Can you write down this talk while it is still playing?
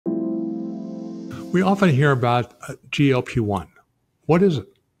We often hear about GLP-1. What is it?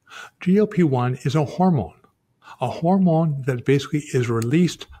 GLP-1 is a hormone that basically is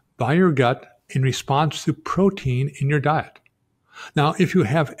released by your gut in response to protein in your diet. Now, if you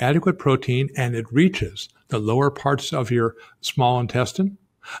have adequate protein and it reaches the lower parts of your small intestine,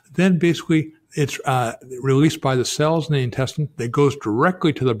 then basically it's released by the cells in the intestine that goes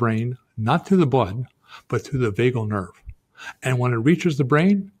directly to the brain, not through the blood, but through the vagal nerve. And when it reaches the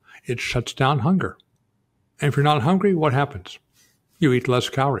brain, it shuts down hunger. And if you're not hungry, what happens? You eat less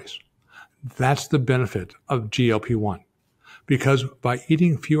calories. That's the benefit of GLP-1. Because by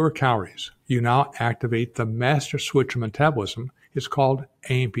eating fewer calories, you now activate the master switch of metabolism. It's called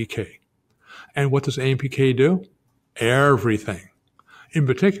AMPK. And what does AMPK do? Everything. In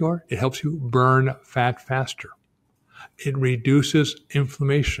particular, it helps you burn fat faster. It reduces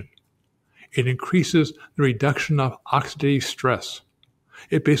inflammation. It increases the reduction of oxidative stress.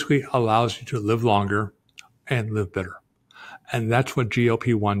 It basically allows you to live longer and live better. And that's what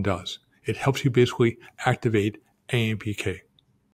GLP-1 does. It helps you basically activate AMPK.